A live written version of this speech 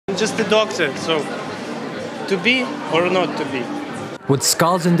just a doctor. So, to be or not to be. With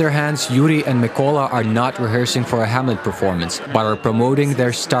skulls in their hands, Yuri and Mykola are not rehearsing for a Hamlet performance, but are promoting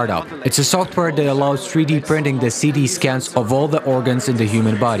their startup. It's a software that allows 3D printing the CT scans of all the organs in the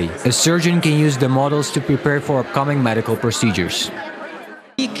human body. A surgeon can use the models to prepare for upcoming medical procedures.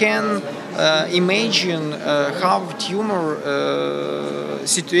 We can imagine how tumor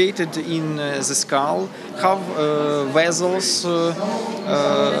situated in the skull, how vessels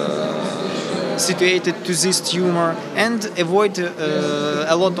situated to this tumor, and avoid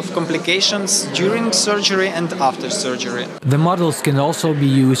a lot of complications during surgery and after surgery. The models can also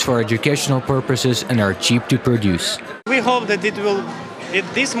be used for educational purposes and are cheap to produce. We hope that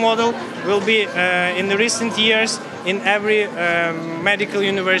this model will be in the recent years in every medical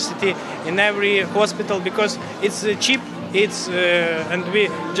university, in every hospital, because it's cheap, and we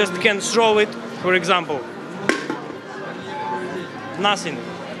just can throw it, for example. Nothing.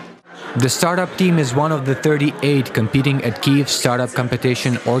 The startup team is one of the 38 competing at Kyiv's startup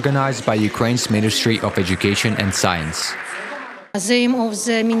competition organized by Ukraine's Ministry of Education and Science. The aim of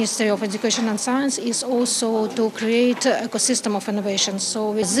the Ministry of Education and Science is also to create an ecosystem of innovation.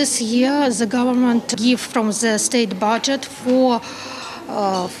 So this year the government gave from the state budget for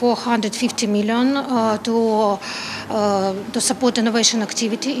 450 million to support innovation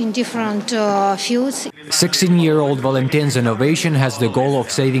activity in different fields. 16-year-old Valentin's innovation has the goal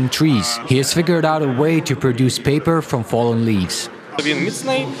of saving trees. He has figured out a way to produce paper from fallen leaves.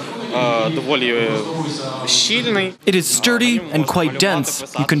 It is sturdy and quite dense.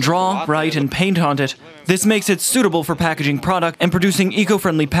 You can draw, write, and paint on it. This makes it suitable for packaging product and producing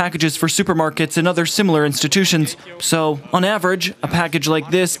eco-friendly packages for supermarkets and other similar institutions. So, on average, a package like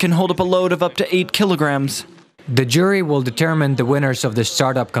this can hold up a load of up to 8 kilograms. The jury will determine the winners of the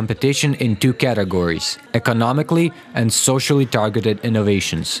startup competition in 2 categories: economically and socially targeted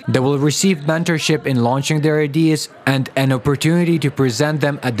innovations. They will receive mentorship in launching their ideas and an opportunity to present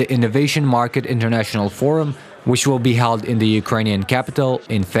them at the Innovation Market International Forum, which will be held in the Ukrainian capital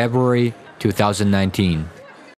in February 2019.